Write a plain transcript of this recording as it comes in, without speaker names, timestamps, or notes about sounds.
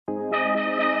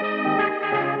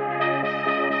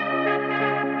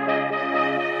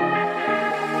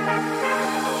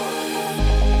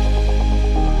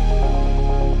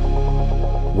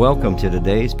Welcome to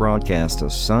today's broadcast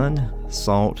of Sun,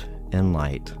 Salt, and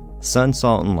Light. Sun,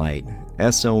 Salt, and Light,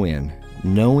 S-O-N,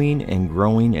 knowing and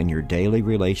growing in your daily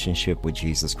relationship with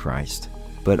Jesus Christ,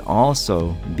 but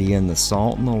also being the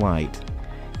salt and the light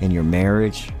in your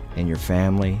marriage, in your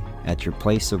family, at your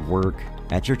place of work,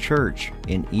 at your church,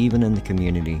 and even in the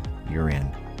community you're in.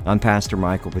 I'm Pastor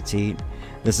Michael Petit.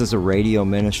 This is a radio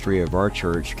ministry of our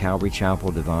church, Calvary Chapel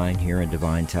Divine, here in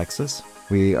Divine, Texas.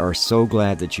 We are so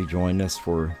glad that you joined us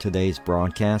for today's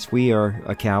broadcast. We are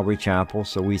a Calvary Chapel,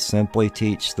 so we simply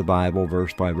teach the Bible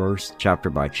verse by verse, chapter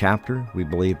by chapter. We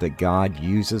believe that God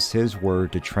uses His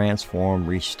Word to transform,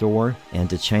 restore, and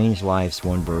to change lives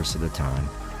one verse at a time.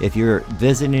 If you're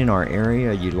visiting our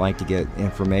area, you'd like to get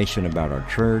information about our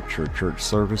church or church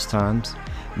service times,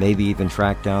 maybe even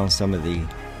track down some of the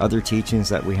other teachings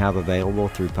that we have available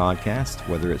through podcast,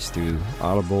 whether it's through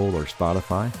Audible or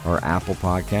Spotify or Apple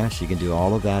Podcasts, you can do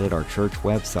all of that at our church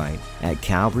website at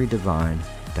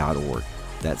calvarydivine.org.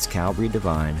 That's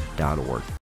calvarydivine.org.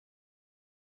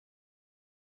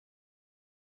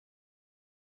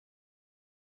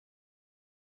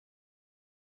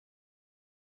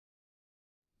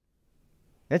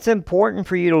 It's important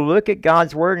for you to look at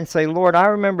God's Word and say, Lord, I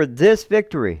remember this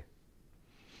victory.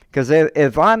 Because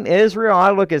if I'm Israel,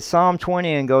 I look at Psalm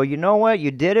 20 and go, you know what?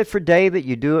 You did it for David,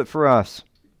 you do it for us.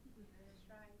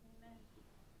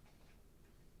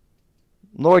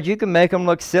 Lord, you can make them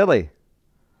look silly.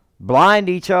 Blind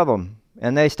each of them,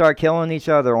 and they start killing each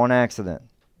other on accident.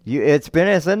 It's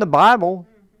in the Bible,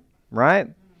 right?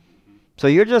 So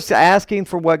you're just asking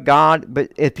for what God,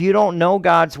 but if you don't know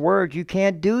God's Word, you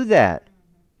can't do that.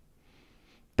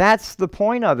 That's the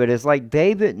point of it. It's like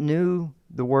David knew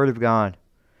the Word of God.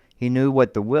 He knew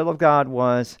what the will of God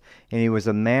was, and he was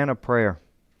a man of prayer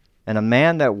and a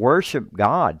man that worshiped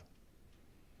God.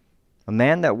 A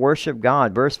man that worshiped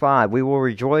God. Verse 5, we will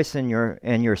rejoice in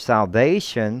your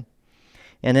salvation,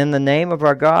 and in the name of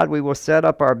our God we will set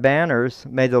up our banners.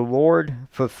 May the Lord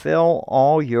fulfill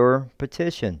all your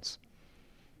petitions.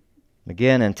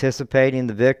 Again, anticipating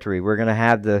the victory. We're going to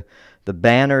have the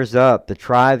banners up, the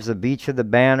tribes of each of the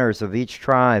banners of each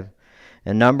tribe.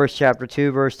 In Numbers chapter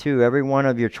 2, verse 2, every one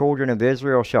of your children of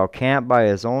Israel shall camp by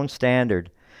his own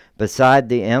standard. Beside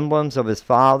the emblems of his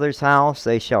father's house,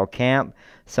 they shall camp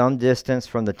some distance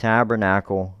from the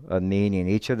tabernacle of meeting,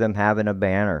 each of them having a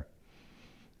banner.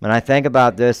 When I think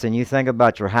about this, and you think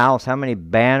about your house, how many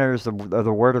banners of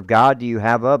the Word of God do you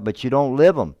have up, but you don't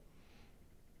live them?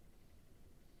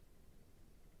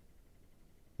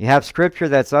 You have Scripture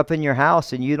that's up in your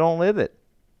house, and you don't live it.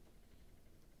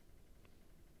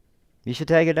 You should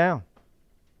take it down.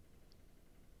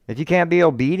 If you can't be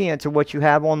obedient to what you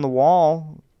have on the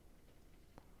wall,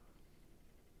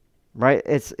 right?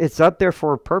 It's up there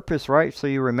for a purpose, right? So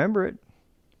you remember it.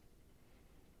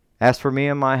 As for me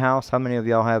and my house, how many of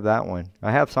y'all have that one? I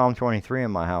have Psalm 23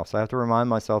 in my house. I have to remind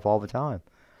myself all the time.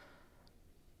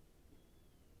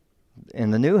 In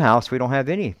the new house, we don't have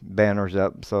any banners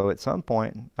up. So at some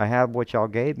point, I have what y'all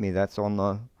gave me. That's on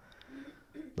the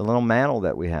little mantle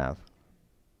that we have.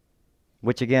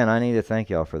 Which, again, I need to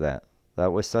thank y'all for that.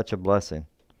 That was such a blessing.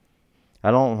 I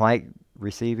don't like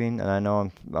receiving, and I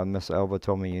know Miss Elva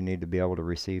told me you need to be able to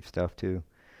receive stuff too.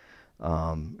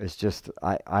 It's just,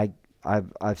 I've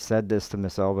said this to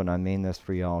Miss Elva, and I mean this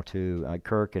for y'all too.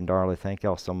 Kirk and Darla, thank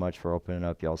y'all so much for opening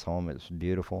up y'all's home. It's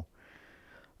beautiful.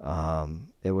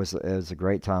 It was a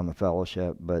great time of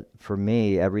fellowship, but for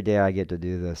me, every day I get to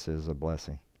do this is a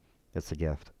blessing. It's a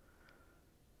gift.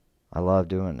 I love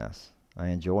doing this. I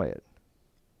enjoy it.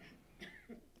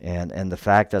 And the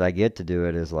fact that I get to do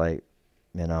it is like,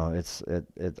 you know,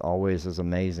 it always is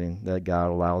amazing that God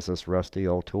allows this rusty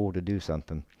old tool to do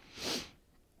something.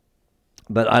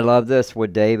 But I love this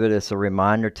with David. It's a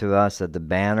reminder to us that the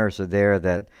banners are there,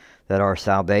 that our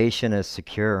salvation is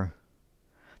secure,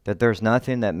 that there's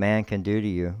nothing that man can do to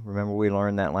you. Remember we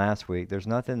learned that last week. There's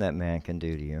nothing that man can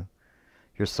do to you.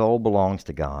 Your soul belongs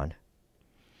to God.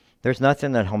 There's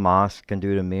nothing that Hamas can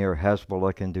do to me or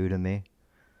Hezbollah can do to me.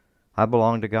 I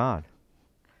belong to God.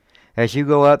 As you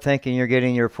go up thinking you're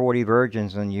getting your 40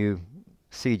 virgins and you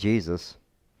see Jesus,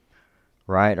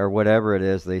 right, or whatever it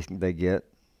is they get,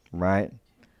 right,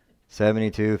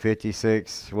 72,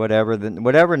 56,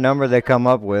 whatever number they come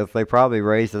up with, they probably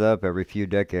raise it up every few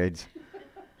decades,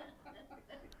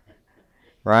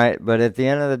 right? But at the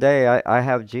end of the day, I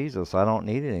have Jesus. I don't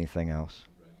need anything else.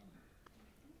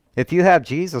 If you have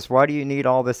Jesus, why do you need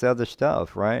all this other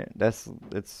stuff, right?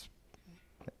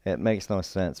 It makes no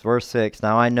sense. Verse 6,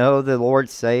 now I know the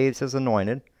Lord saves his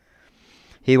anointed.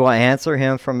 He will answer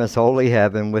him from his holy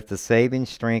heaven with the saving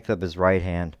strength of his right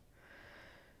hand.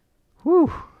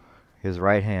 Whew, his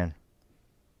right hand.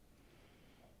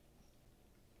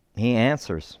 He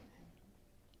answers.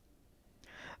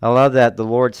 I love that the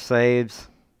Lord saves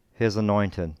his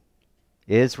anointed.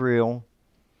 Israel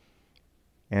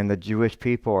and the Jewish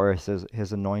people are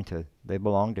his anointed. They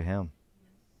belong to him.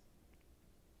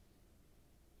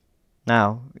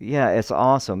 Now, yeah, it's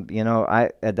awesome. You know,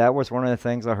 that was one of the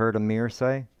things I heard Amir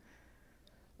say.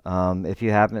 If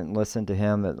you haven't listened to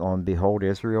him on Behold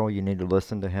Israel, you need to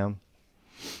listen to him.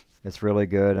 It's really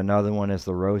good. Another one is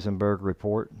the Rosenberg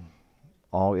Report.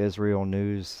 All Israel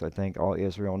News, I think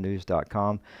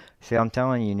allisraelnews.com. See, I'm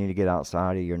telling you, you need to get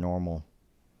outside of your normal.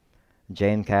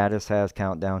 James Caddis has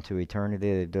Countdown to Eternity.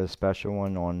 They did a special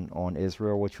one on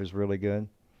Israel, which was really good.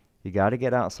 You got to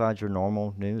get outside your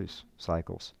normal news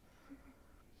cycles.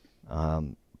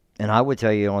 And I would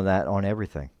tell you on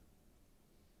everything.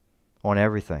 On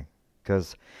everything.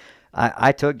 Because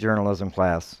I took journalism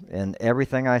class, and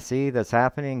everything I see that's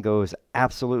happening goes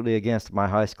absolutely against my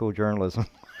high school journalism.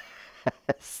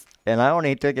 And I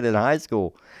only took it in high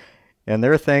school. And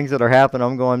there are things that are happening.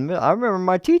 I'm going, I remember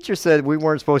my teacher said we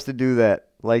weren't supposed to do that.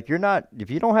 Like,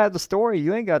 if you don't have the story,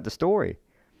 you ain't got the story.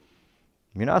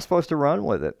 You're not supposed to run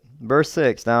with it. Verse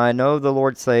 6, now I know the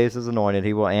Lord saves his anointed.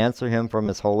 He will answer him from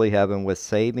his holy heaven with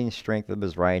saving strength of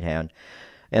his right hand.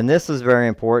 And this is very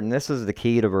important. This is the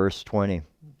key to verse 20,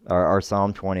 or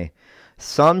Psalm 20.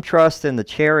 Some trust in the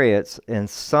chariots and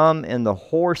some in the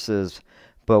horses,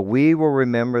 but we will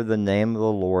remember the name of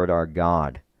the Lord our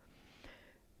God.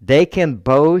 They can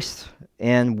boast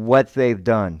in what they've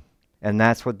done. And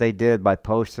that's what they did by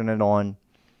posting it on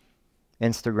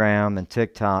Instagram and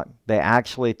TikTok. They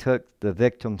actually took the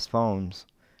victims' phones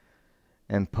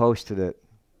and posted it,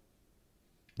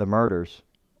 the murders,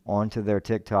 onto their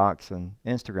TikToks and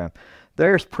Instagram.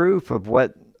 There's proof of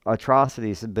what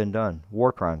atrocities have been done,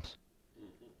 war crimes.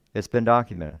 It's been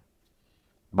documented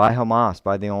by Hamas,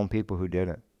 by the own people who did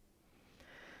it.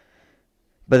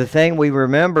 But the thing we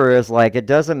remember is, like, it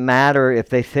doesn't matter if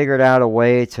they figured out a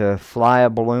way to fly a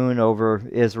balloon over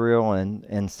Israel and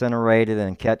incinerate it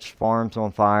and catch farms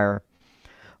on fire,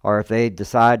 or if they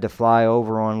decide to fly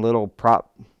over on little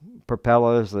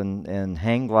propellers and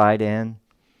hang glide in.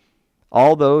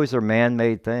 All those are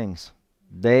man-made things.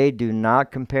 They do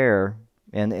not compare.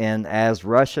 And as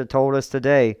Russia told us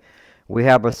today, we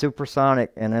have a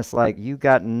supersonic, and it's like you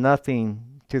got nothing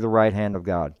to the right hand of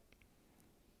God.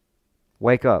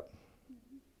 Wake up.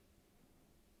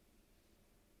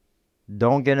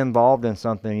 Don't get involved in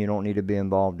something you don't need to be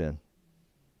involved in,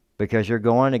 because you're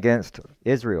going against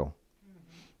Israel.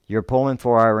 You're pulling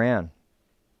for Iran.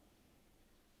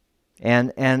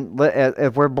 And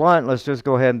if we're blunt, let's just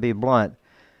go ahead and be blunt.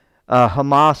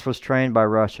 Hamas was trained by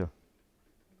Russia.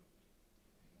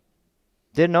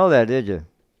 Didn't know that, did you?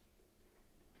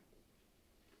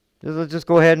 Let's just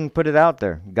go ahead and put it out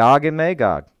there. Gog and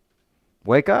Magog.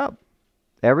 Wake up.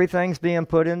 Everything's being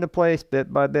put into place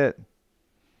bit by bit.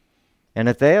 And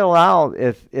if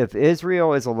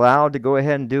Israel is allowed to go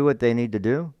ahead and do what they need to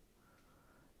do,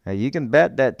 you can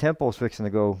bet that temple's fixing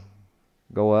to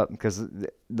go up, because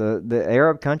the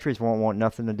Arab countries won't want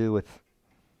nothing to do with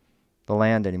the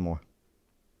land anymore.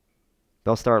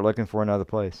 They'll start looking for another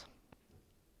place.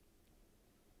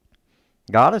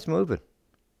 God is moving.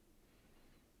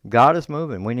 God is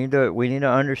moving. We need to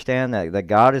understand that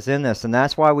God is in this, and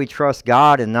that's why we trust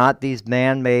God and not these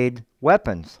man-made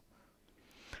weapons.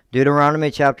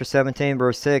 Deuteronomy chapter 17,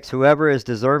 verse 6, whoever is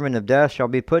deserving of death shall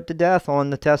be put to death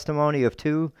on the testimony of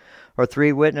 2 or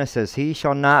 3 witnesses. He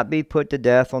shall not be put to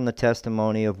death on the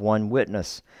testimony of 1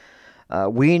 witness.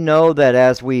 We know that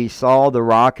as we saw the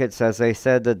rockets, as they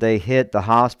said that they hit the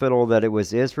hospital, that it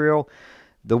was Israel.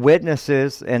 The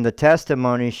witnesses and the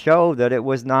testimony show that it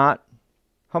was not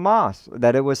Hamas,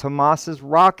 that it was Hamas's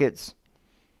rockets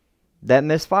that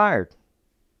misfired.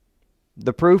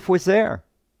 The proof was there.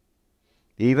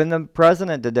 Even the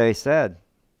president today said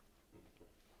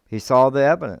he saw the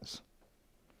evidence.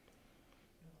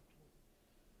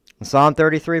 In Psalm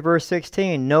 33, verse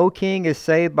 16, no king is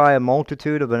saved by a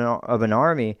multitude of an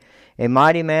army. A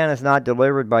mighty man is not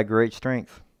delivered by great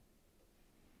strength.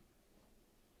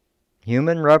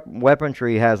 Human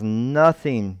weaponry has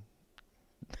nothing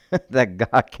that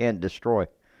God can't destroy.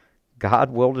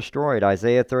 God will destroy it.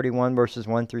 Isaiah 31, verses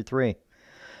 1 through 3.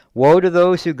 Woe to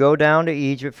those who go down to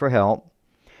Egypt for help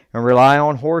and rely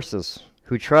on horses,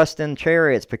 who trust in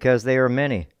chariots because they are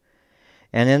many,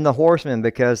 and in the horsemen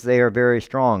because they are very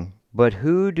strong, but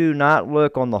who do not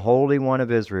look on the Holy One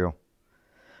of Israel,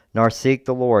 nor seek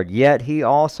the Lord. Yet he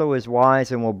also is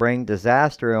wise and will bring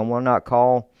disaster, and will not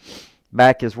call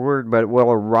back his word, but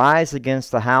will arise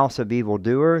against the house of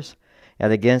evildoers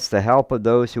and against the help of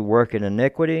those who work in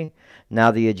iniquity.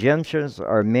 Now the Egyptians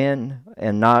are men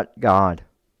and not God.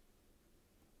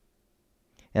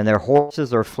 and their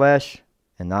horses are flesh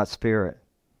and not spirit.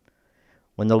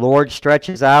 When the Lord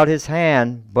stretches out his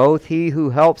hand, both he who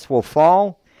helps will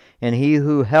fall, and he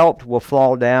who helped will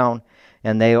fall down,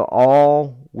 and they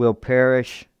all will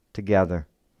perish together.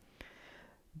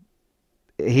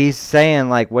 He's saying,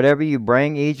 like, whatever you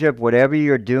bring Egypt, whatever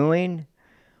you're doing,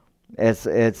 it's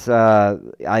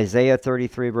Isaiah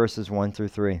 33 verses 1 through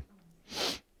 3.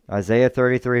 Isaiah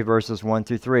 33 verses 1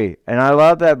 through 3. And I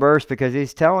love that verse because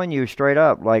he's telling you straight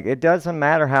up, like, it doesn't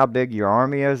matter how big your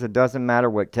army is. It doesn't matter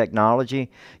what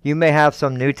technology. You may have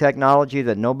some new technology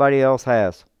that nobody else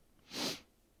has.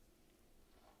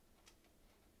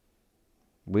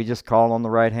 We just call on the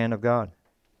right hand of God.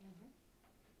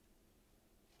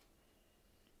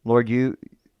 Lord, you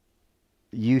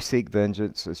seek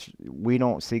vengeance. We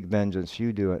don't seek vengeance.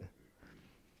 You do it.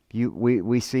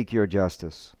 We seek your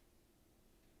justice.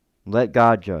 Let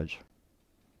God judge.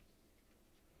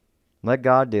 Let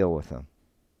God deal with them.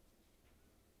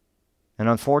 And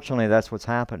unfortunately, that's what's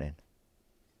happening.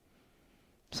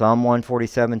 Psalm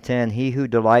 147:10, he who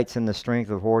delights in the strength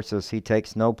of horses, he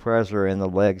takes no pleasure in the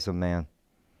legs of man.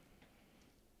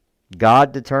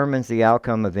 God determines the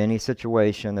outcome of any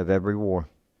situation, of every war.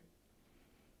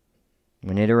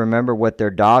 We need to remember what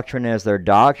their doctrine is. Their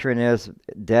doctrine is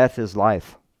death is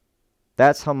life.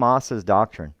 That's Hamas's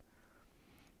doctrine.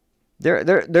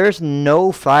 There's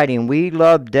no fighting. We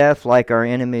love death like our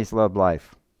enemies love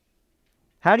life.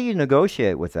 How do you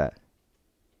negotiate with that?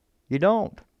 You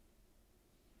don't.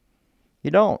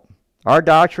 You don't. Our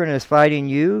doctrine is fighting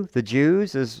you, the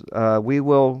Jews, is we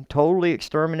will totally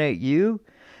exterminate you,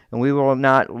 and we will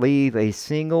not leave a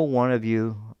single one of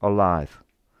you alive.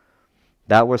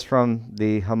 That was from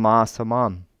the Hamas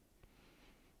Haman.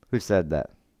 Who said that?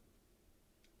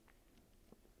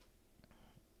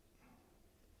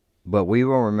 But we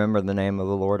will remember the name of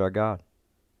the Lord our God.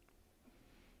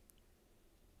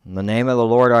 And the name of the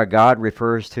Lord our God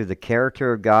refers to the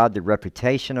character of God, the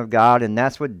reputation of God, and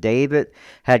that's what David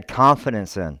had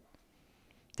confidence in.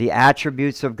 The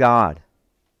attributes of God.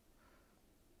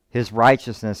 His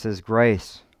righteousness, His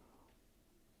grace,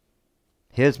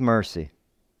 His mercy,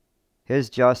 His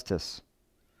justice.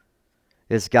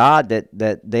 It's God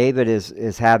that David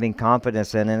is having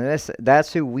confidence in, and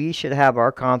that's who we should have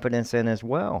our confidence in as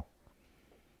well.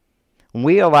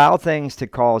 We allow things to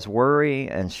cause worry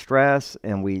and stress,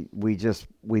 and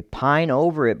we pine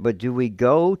over it, but do we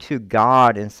go to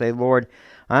God and say, Lord,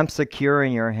 I'm secure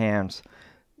in your hands.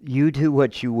 You do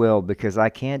what you will, because I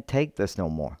can't take this no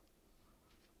more.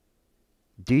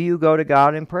 Do you go to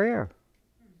God in prayer?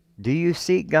 Do you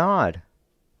seek God?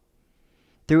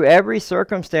 Through every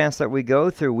circumstance that we go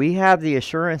through, we have the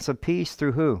assurance of peace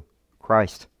through who?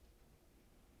 Christ.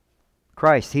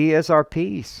 Christ. He is our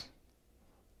peace.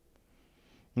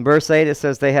 In verse 8 it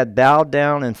says, they had bowed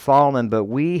down and fallen, but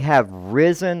we have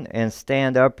risen and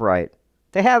stand upright.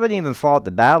 They haven't even fought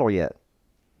the battle yet.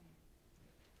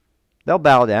 They'll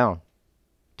bow down.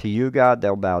 To you, God,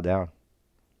 they'll bow down.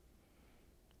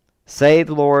 Save,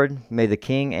 Lord, may the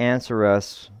King answer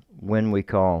us when we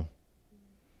call.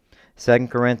 2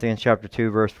 Corinthians chapter 2,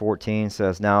 verse 14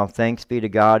 says, now thanks be to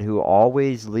God who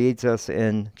always leads us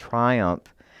in triumph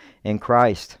in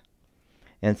Christ,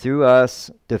 and through us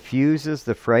diffuses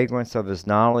the fragrance of His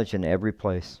knowledge in every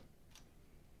place.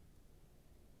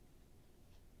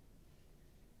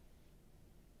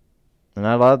 And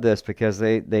I love this because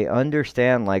they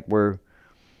understand, like,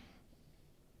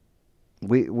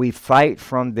 we fight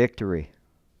from victory.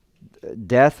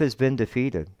 Death has been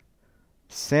defeated.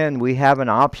 Sin, we have an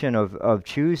option of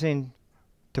choosing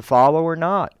to follow or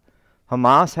not.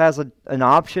 Hamas has an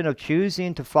option of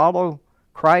choosing to follow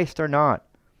Christ or not.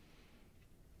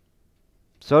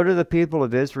 So do the people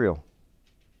of Israel.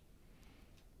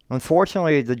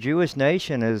 Unfortunately, the Jewish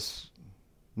nation is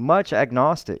much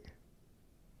agnostic.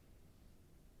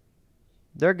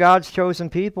 They're God's chosen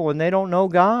people, and they don't know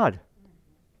God.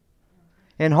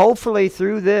 And hopefully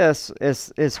through this,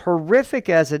 as horrific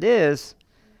as it is,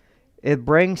 it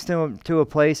brings them to a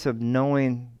place of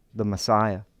knowing the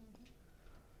Messiah.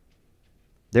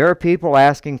 There are people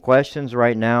asking questions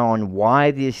right now on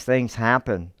why these things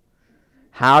happen.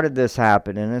 How did this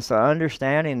happen? And it's an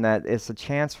understanding that it's a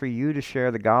chance for you to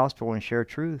share the gospel and share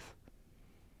truth.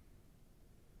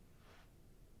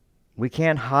 We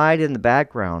can't hide in the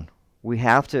background. We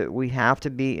have to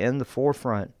be in the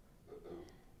forefront.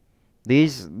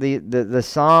 The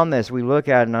psalm, as we look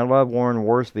at it, and I love Warren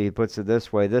Worsby, he puts it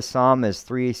this way, this psalm is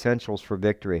 3 essentials for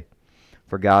victory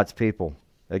for God's people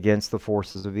against the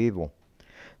forces of evil.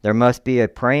 There must be a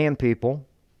praying people,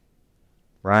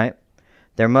 right?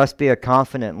 There must be a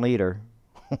confident leader.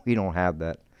 We don't have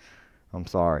that. I'm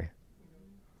sorry.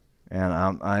 And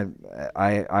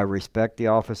I respect the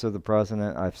office of the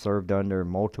president. I've served under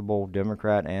multiple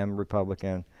Democrat and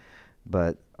Republican,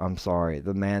 but I'm sorry,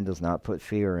 the man does not put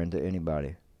fear into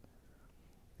anybody.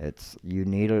 This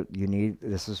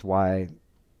is why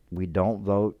we don't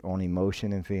vote on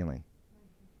emotion and feeling.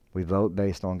 We vote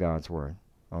based on God's word,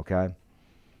 okay?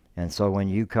 And so when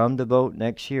you come to vote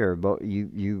next year,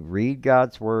 you read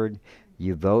God's word,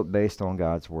 you vote based on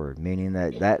God's word, meaning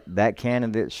that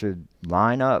candidate should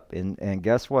line up. And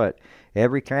guess what?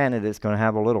 Every candidate's going to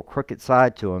have a little crooked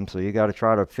side to him, so you got to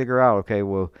try to figure out, okay,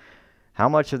 well, how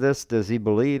much of this does he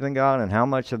believe in God, and how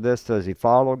much of this does he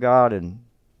follow God? And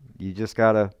you just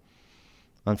got to,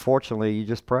 unfortunately, you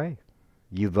just pray.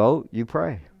 You vote, you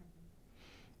pray.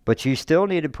 But you still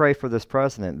need to pray for this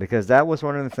president, because that was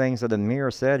one of the things that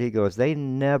Amir said. He goes, they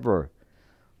never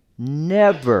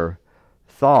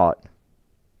thought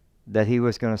that he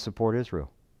was going to support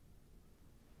Israel.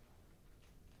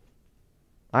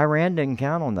 Iran didn't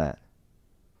count on that,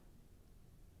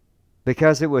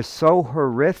 because it was so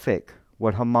horrific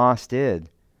what Hamas did.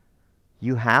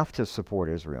 You have to support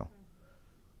Israel.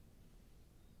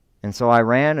 And so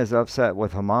Iran is upset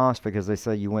with Hamas because they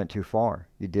say you went too far.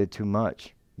 You did too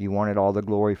much. You wanted all the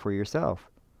glory for yourself.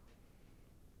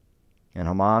 And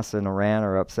Hamas and Iran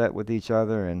are upset with each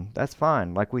other, and that's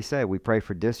fine. Like we say, we pray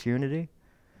for disunity.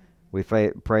 We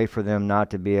pray for them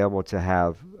not to be able to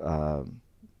have,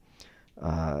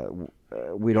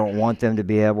 we don't want them to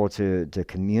be able to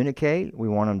communicate. We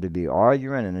want them to be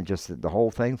arguing, and just the whole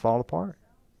thing fall apart.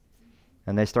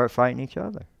 And they start fighting each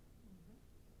other.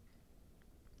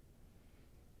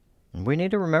 And we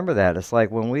need to remember that. It's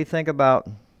like when we think about,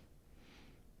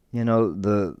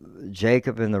 the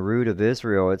Jacob and the root of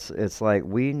Israel, it's like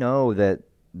we know that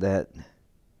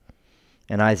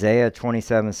in Isaiah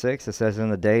 27:6 it says, in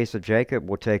the days of Jacob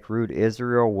will take root,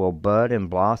 Israel will bud and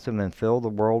blossom and fill the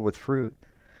world with fruit.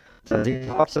 So he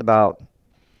talks about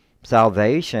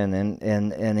salvation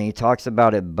and he talks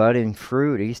about it budding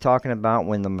fruit. He's talking about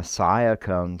when the Messiah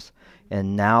comes,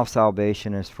 and now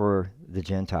salvation is for the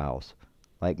Gentiles,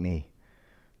 like me.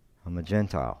 I'm a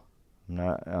Gentile.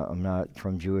 I'm not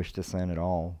from Jewish descent at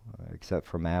all, except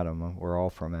from Adam. We're all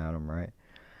from Adam, right?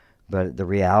 But the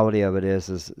reality of it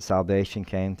is salvation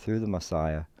came through the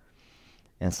Messiah.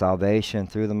 And salvation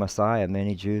through the Messiah,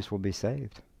 many Jews will be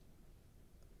saved.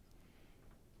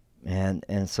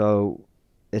 And so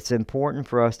it's important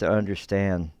for us to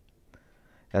understand,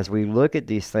 as we look at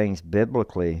these things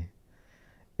biblically,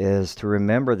 is to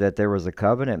remember that there was a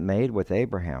covenant made with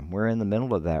Abraham. We're in the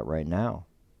middle of that right now.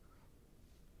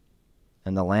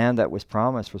 And the land that was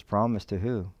promised to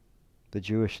who? The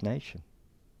Jewish nation,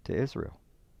 to Israel,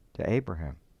 to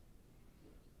Abraham,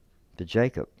 to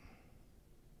Jacob.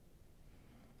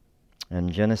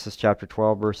 And Genesis chapter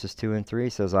 12, verses 2 and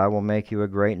 3 says, I will make you a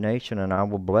great nation, and I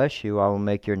will bless you. I will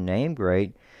make your name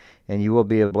great, and you will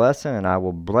be a blessing. And I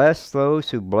will bless those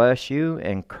who bless you,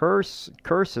 and curses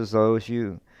those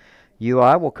you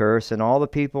I will curse, and all the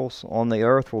peoples on the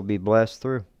earth will be blessed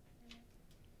through.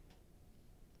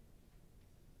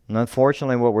 And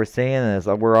unfortunately, what we're seeing is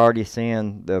that we're already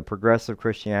seeing the progressive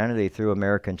Christianity through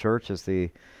American churches,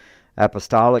 the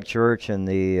Apostolic Church and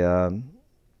the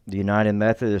United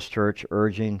Methodist Church,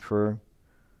 urging for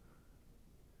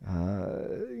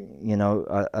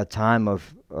a time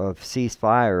of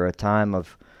ceasefire, a time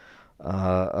of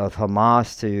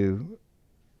Hamas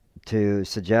to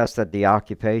suggest that the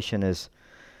occupation is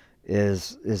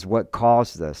what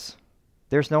caused this.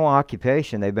 There's no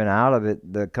occupation. They've been out of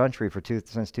the country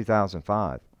since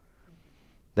 2005.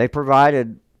 They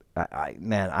provided,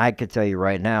 I could tell you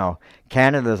right now,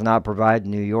 Canada's not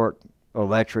providing New York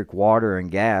electric, water,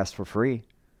 and gas for free.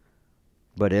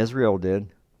 But Israel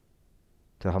did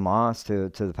to Hamas,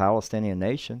 to the Palestinian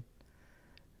nation.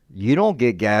 You don't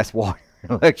get gas, water,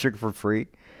 and electric for free,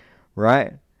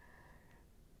 right?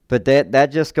 But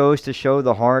that just goes to show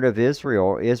the heart of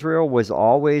Israel. Israel was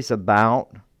always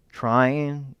about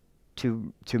trying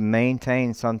to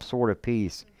maintain some sort of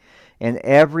peace. And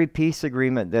every peace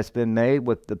agreement that's been made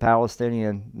with the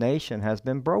Palestinian nation has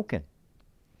been broken.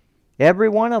 Every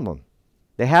one of them.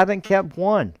 They haven't kept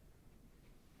one.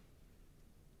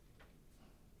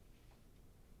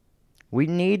 We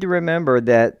need to remember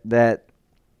that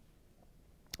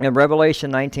in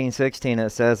Revelation 19:16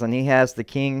 it says, and he has the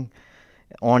king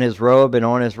on his robe, and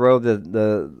on his robe,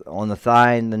 on the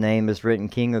thigh, the name is written,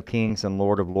 King of Kings and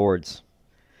Lord of Lords.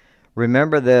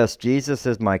 Remember this, Jesus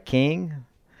is my King,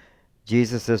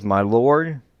 Jesus is my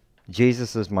Lord,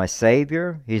 Jesus is my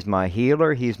Savior, He's my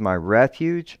healer, He's my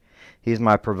refuge, He's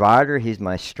my provider. He's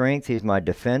my strength. He's my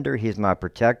defender. He's my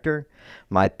protector,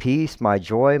 my peace, my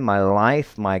joy, my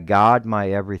life, my God,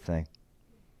 my everything.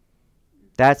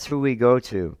 That's who we go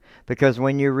to. Because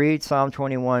when you read Psalm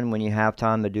 21, when you have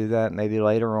time to do that, maybe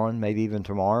later on, maybe even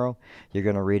tomorrow, you're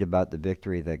going to read about the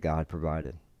victory that God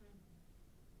provided.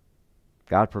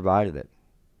 God provided it.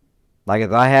 Like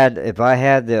if I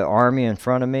had the army in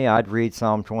front of me, I'd read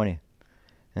Psalm 20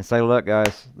 and say, look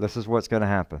guys, this is what's going to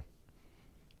happen.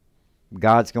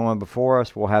 God's going before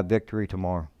us. We'll have victory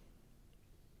tomorrow.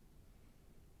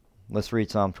 Let's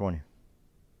read Psalm 20.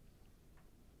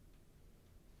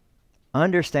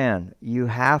 Understand, you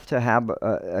have to have,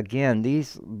 again,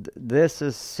 this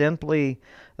is simply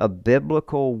a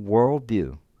biblical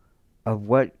worldview of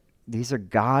what, these are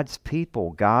God's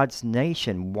people, God's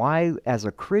nation. Why, as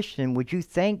a Christian, would you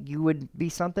think you would be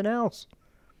something else?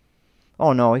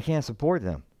 Oh no, he can't support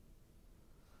them.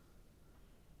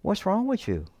 What's wrong with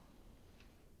you?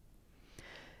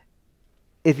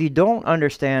 If you don't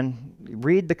understand,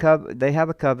 read they have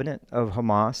a covenant of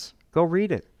Hamas. Go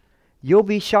read it. You'll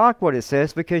be shocked what it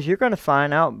says, because you're going to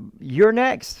find out you're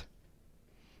next.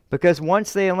 Because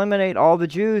once they eliminate all the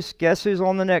Jews, guess who's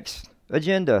on the next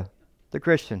agenda? The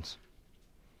Christians.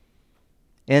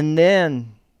 And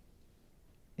then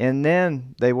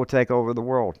they will take over the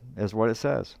world, is what it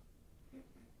says.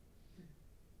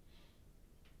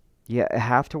 You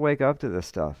have to wake up to this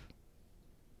stuff.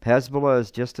 Hezbollah is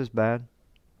just as bad.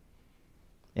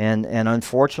 And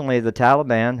unfortunately, the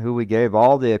Taliban, who we gave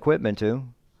all the equipment to,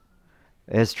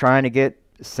 is trying to get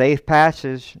safe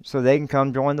passage so they can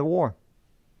come join the war.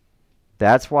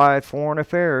 That's why foreign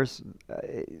affairs...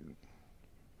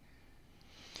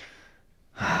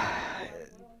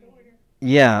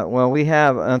 yeah, well, we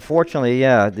have, unfortunately,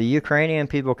 the Ukrainian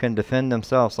people can defend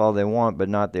themselves all they want, but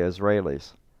not the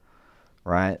Israelis.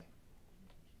 Right?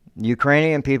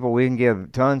 Ukrainian people, we can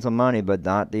give tons of money, but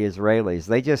not the Israelis.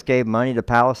 They just gave money to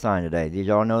Palestine today. Did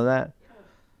y'all know that?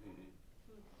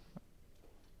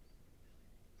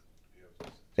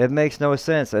 It makes no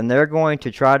sense. And they're going to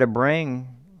try to bring,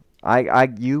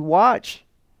 you watch.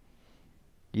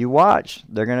 You watch.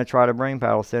 They're going to try to bring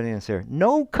Palestinians here.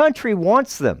 No country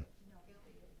wants them.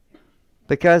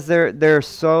 Because they're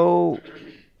so,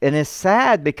 and it's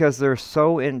sad because they're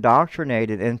so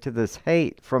indoctrinated into this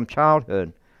hate from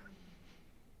childhood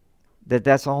that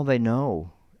that's all they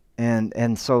know.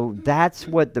 And so that's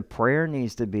what the prayer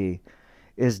needs to be,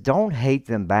 is don't hate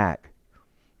them back.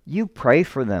 You pray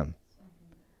for them.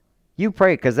 You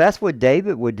pray, because that's what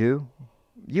David would do.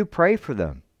 You pray for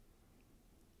them.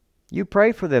 You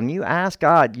pray for them. You ask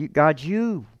God.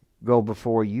 You go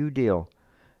before, you deal.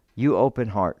 You open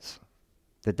hearts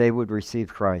that they would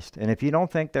receive Christ. And if you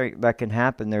don't think that can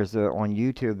happen, on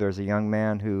YouTube there's a young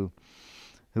man who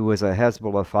was a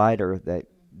Hezbollah fighter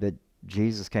that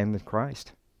Jesus came with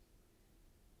Christ.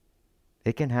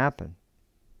 It can happen.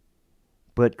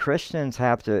 But Christians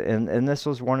have to, and this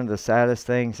was one of the saddest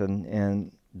things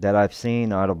and that I've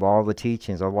seen out of all the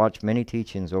teachings. I've watched many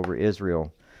teachings over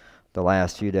Israel the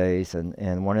last few days,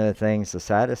 and one of the things, the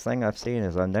saddest thing I've seen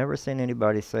is I've never seen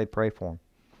anybody say pray for them.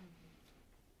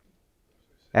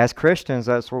 As Christians,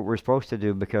 that's what we're supposed to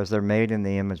do, because they're made in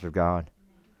the image of God.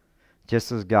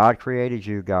 Just as God created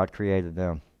you, God created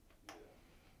them.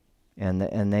 And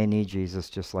they need Jesus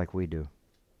just like we do.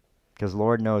 Because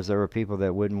Lord knows there are people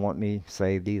that wouldn't want me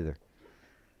saved either.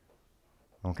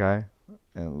 Okay?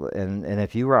 And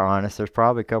if you were honest, there's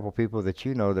probably a couple people that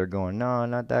you know they're going, no,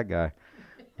 not that guy.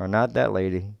 Or not that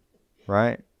lady.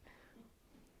 Right?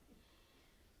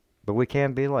 But we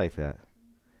can't be like that.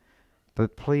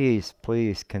 But please,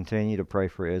 please continue to pray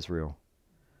for Israel.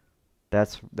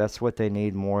 That's what they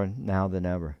need more now than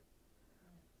ever.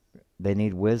 They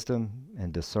need wisdom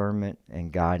and discernment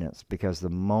and guidance, because the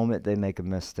moment they make a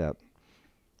misstep,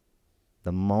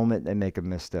 the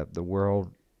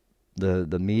world,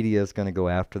 the media is going to go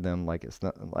after them like it's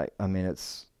not, like, I mean,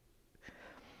 it's,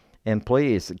 and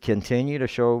please continue to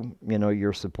show,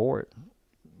 your support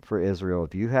for Israel.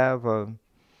 If you have a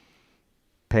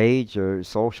page or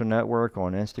social network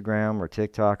on Instagram or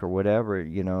TikTok or whatever,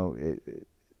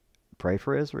 pray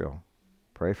for Israel.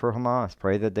 Pray for Hamas.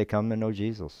 Pray that they come to know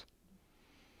Jesus.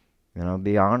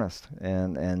 Be honest.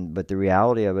 But the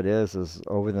reality of it is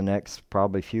over the next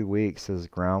probably few weeks, as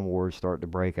ground wars start to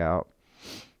break out,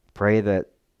 pray that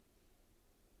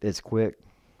it's quick.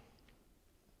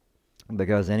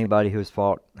 Because anybody who's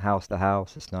fought house to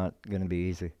house, it's not going to be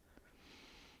easy.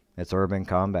 It's urban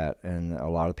combat, and a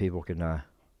lot of people can die.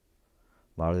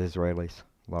 A lot of Israelis,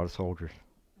 a lot of soldiers.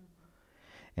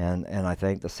 And I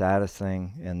think the saddest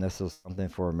thing, and this is something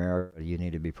for America you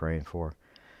need to be praying for,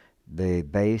 the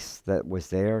base that was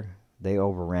there, they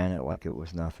overran it like it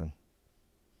was nothing.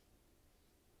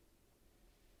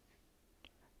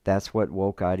 That's what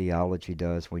woke ideology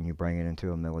does when you bring it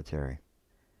into a military.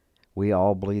 We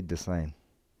all bleed the same.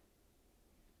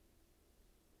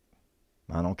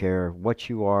 I don't care what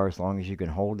you are, as long as you can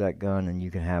hold that gun and you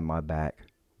can have my back,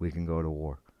 we can go to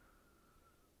war.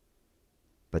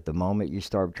 But the moment you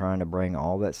start trying to bring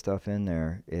all that stuff in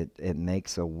there, it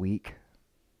makes a weak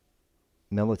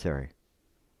military.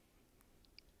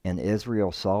 And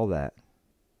Israel saw that.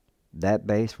 That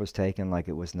base was taken like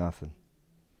it was nothing.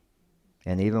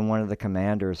 And even one of the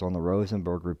commanders on the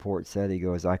Rosenberg report said, he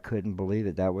goes, I couldn't believe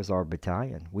it. That was our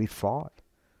battalion. We fought.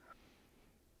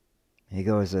 He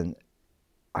goes, and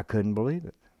I couldn't believe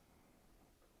it.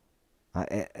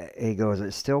 He goes,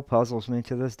 it still puzzles me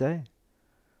to this day.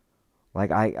 Like,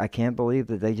 I can't believe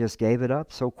that they just gave it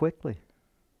up so quickly.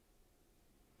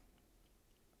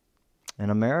 And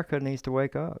America needs to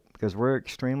wake up, because we're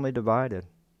extremely divided.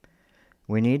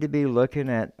 We need to be looking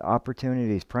at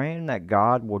opportunities, praying that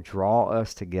God will draw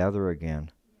us together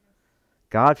again.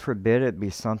 God forbid it be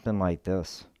something like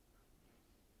this.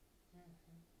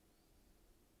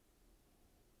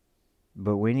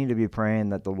 But we need to be praying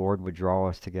that the Lord would draw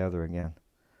us together again.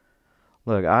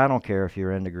 Look, I don't care if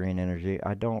you're into green energy.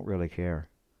 I don't really care.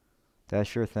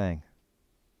 That's your thing.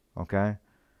 Okay?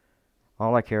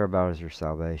 All I care about is your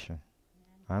salvation.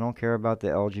 I don't care about the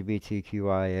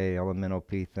LGBTQIA elemental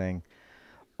P thing.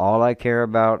 All I care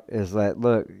about is that,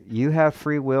 look, you have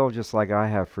free will just like I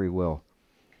have free will.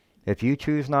 If you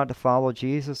choose not to follow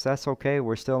Jesus, that's okay.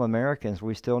 We're still Americans.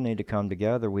 We still need to come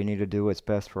together. We need to do what's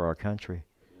best for our country.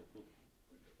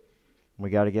 We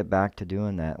got to get back to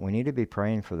doing that. We need to be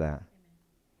praying for that.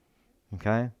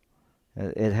 Okay?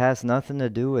 It has nothing to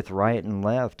do with right and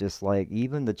left. It's like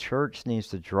even the church needs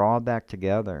to draw back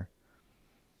together.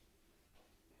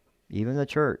 Even the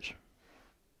church.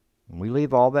 We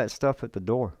leave all that stuff at the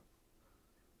door.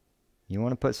 You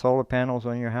want to put solar panels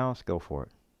on your house? Go for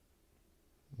it.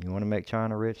 You want to make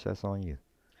China rich? That's on you.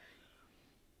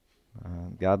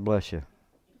 God bless you.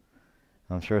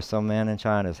 I'm sure some man in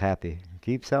China is happy.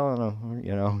 Keep selling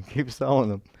them, keep selling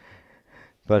them.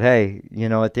 But hey,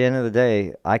 at the end of the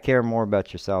day, I care more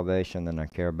about your salvation than I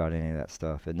care about any of that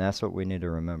stuff. And that's what we need to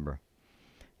remember.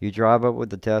 You drive up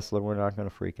with the Tesla, we're not going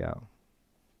to freak out.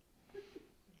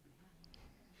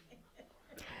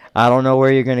 I don't know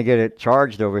where you're going to get it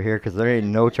charged over here, because there ain't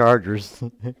no chargers.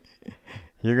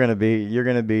 You're going to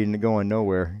be going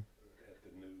nowhere. At the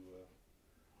new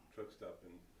truck stop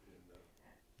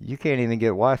in you can't even get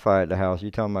Wi-Fi at the house.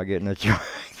 You're talking about getting a charge.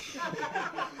 I'm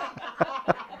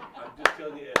just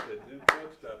telling you, at the new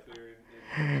truck stop there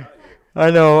in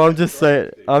I know. I'm just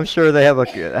saying. I'm sure they have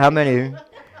how many?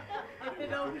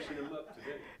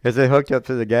 Is it hooked up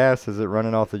to the gas? Is it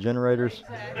running off the generators?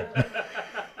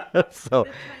 So,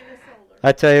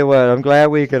 I tell you what, I'm glad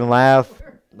we can laugh.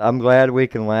 But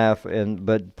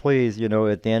please,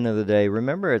 at the end of the day,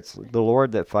 remember it's the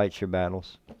Lord that fights your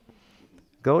battles.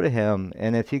 Go to Him.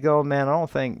 And if you go, man, I don't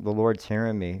think the Lord's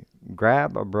hearing me,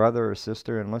 grab a brother or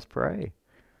sister and let's pray.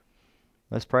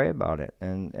 Let's pray about it.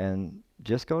 And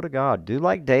just go to God. Do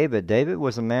like David. David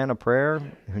was a man of prayer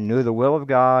who knew the will of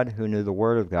God, who knew the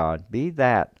Word of God. Be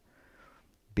that.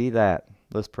 Be that.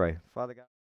 Let's pray. Father God.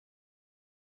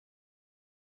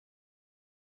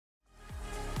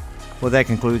 Well, that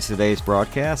concludes today's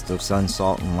broadcast of Sun,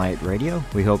 Salt, and Light Radio.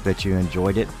 We hope that you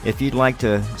enjoyed it. If you'd like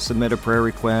to submit a prayer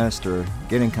request or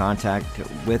get in contact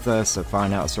with us or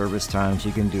find out service times,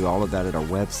 you can do all of that at our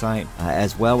website,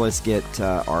 as well as get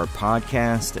our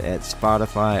podcast at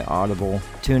Spotify, Audible,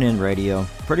 TuneIn Radio.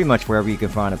 Pretty much wherever you can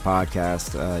find a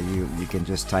podcast, you can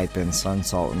just type in Sun,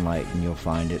 Salt, and Light and you'll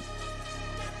find it.